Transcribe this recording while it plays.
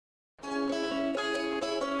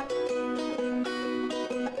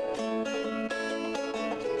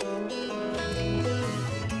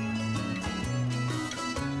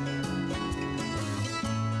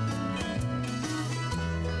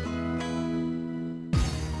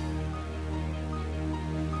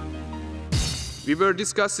We were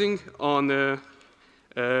discussing on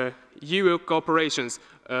EU cooperations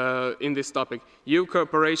in this topic. EU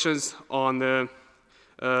cooperations on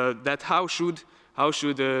that how should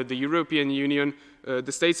the European Union,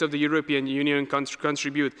 the states of the European Union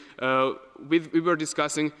contribute. We were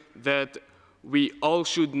discussing that we all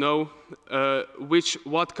should know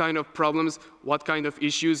what kind of problems, what kind of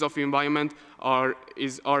issues of environment are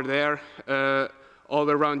there all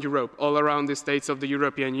around Europe, all around the states of the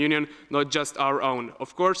European Union, not just our own.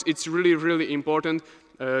 Of course, it's really, really important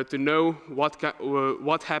to know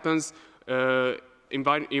what happens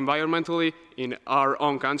environmentally in our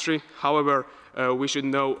own country. However, we should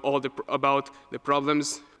know all about the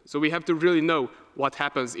problems. So we have to really know what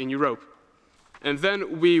happens in Europe. And then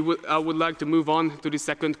I would like to move on to the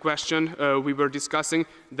second question we were discussing,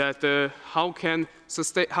 that how can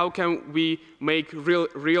we make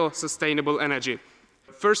real sustainable energy?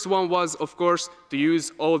 First one was, of course, to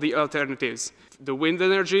use all the alternatives. The wind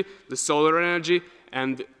energy, the solar energy,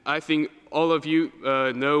 and I think all of you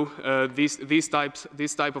know these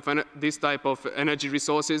type of energy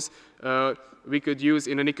resources we could use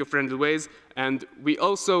in an eco-friendly ways. And we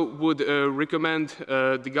also would recommend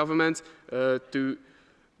the government to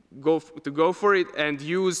go for it and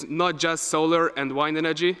use not just solar and wind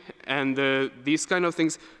energy and these kind of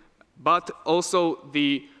things, but also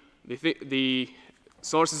the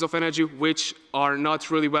sources of energy which are not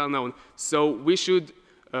really well known. So we should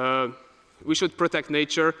protect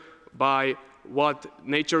nature by what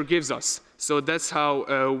nature gives us. So that's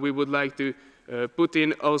how we would like to put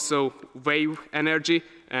in also wave energy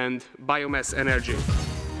and biomass energy.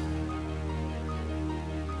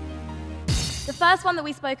 The first one that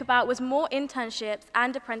we spoke about was more internships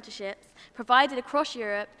and apprenticeships provided across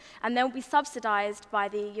Europe, and they will be subsidized by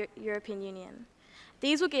the European Union.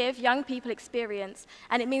 These will give young people experience,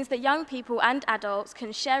 and it means that young people and adults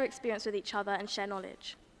can share experience with each other and share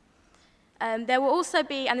knowledge. There will also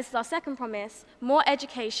be, and this is our second promise, more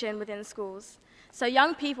education within schools. So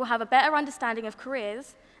young people have a better understanding of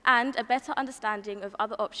careers and a better understanding of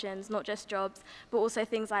other options, not just jobs, but also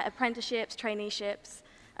things like apprenticeships, traineeships,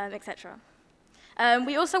 etc.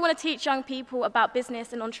 We also want to teach young people about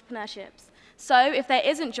business and entrepreneurships. So if there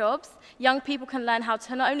isn't jobs, young people can learn how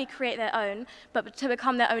to not only create their own, but to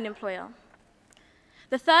become their own employer.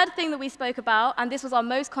 The third thing that we spoke about, and this was our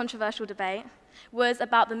most controversial debate, was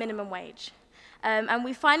about the minimum wage. And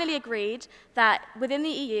we finally agreed that within the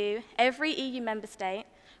EU, every EU member state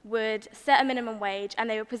would set a minimum wage, and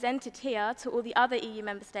they were presented here to all the other EU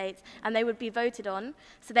member states, and they would be voted on,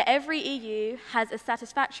 so that every EU has a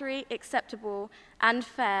satisfactory, acceptable, and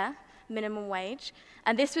fair minimum wage.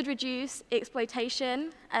 And this would reduce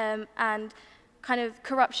exploitation and kind of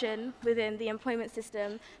corruption within the employment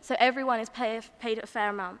system, so everyone is paid a fair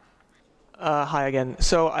amount. Hi again.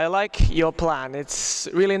 So I like your plan. It's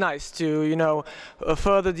really nice to,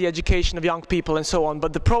 further the education of young people and so on.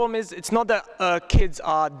 But the problem is, it's not that kids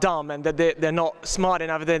are dumb and that they're not smart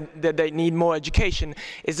enough, that they need more education.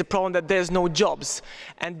 It's the problem that there's no jobs.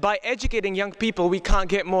 And by educating young people, we can't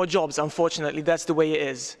get more jobs, unfortunately. That's the way it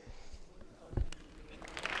is.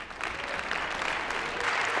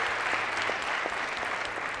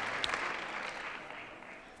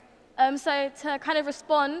 So to kind of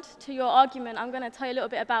respond to your argument, I'm going to tell you a little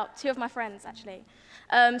bit about two of my friends, actually.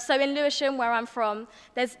 So in Lewisham, where I'm from,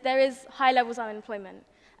 there is high levels of unemployment.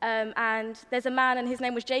 And there's a man, and his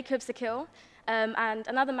name was Jacob Sakil, and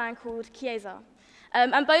another man called Chiesa.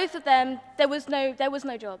 And both of them, there was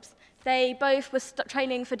no jobs. They both were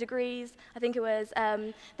training for degrees. I think it was,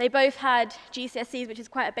 they both had GCSEs, which is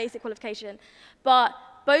quite a basic qualification. But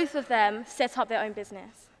both of them set up their own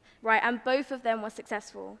business. Right, and both of them were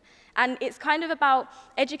successful. And it's kind of about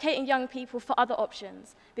educating young people for other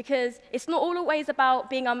options, because it's not always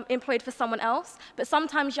about being employed for someone else, but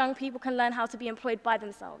sometimes young people can learn how to be employed by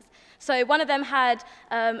themselves. So one of them had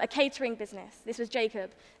a catering business. This was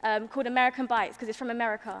Jacob, called American Bites, because it's from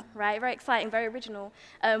America, right? Very exciting, very original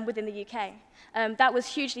within the UK. That was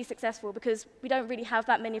hugely successful because we don't really have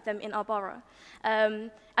that many of them in our borough.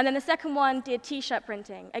 And then the second one did T-shirt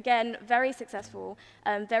printing. Again, very successful,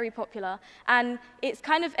 very popular. And it's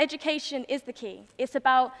kind of education is the key. It's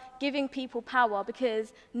about giving people power,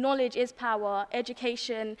 because knowledge is power,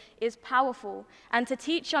 education is powerful. And to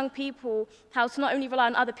teach young people how to not only rely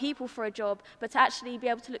on other people for a job, but to actually be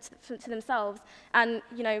able to look to themselves and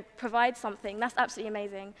provide something, that's absolutely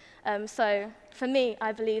amazing. So for me,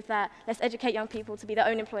 I believe that let's educate young people to be their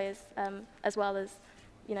own employers as well as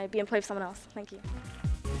be employed for someone else. Thank you.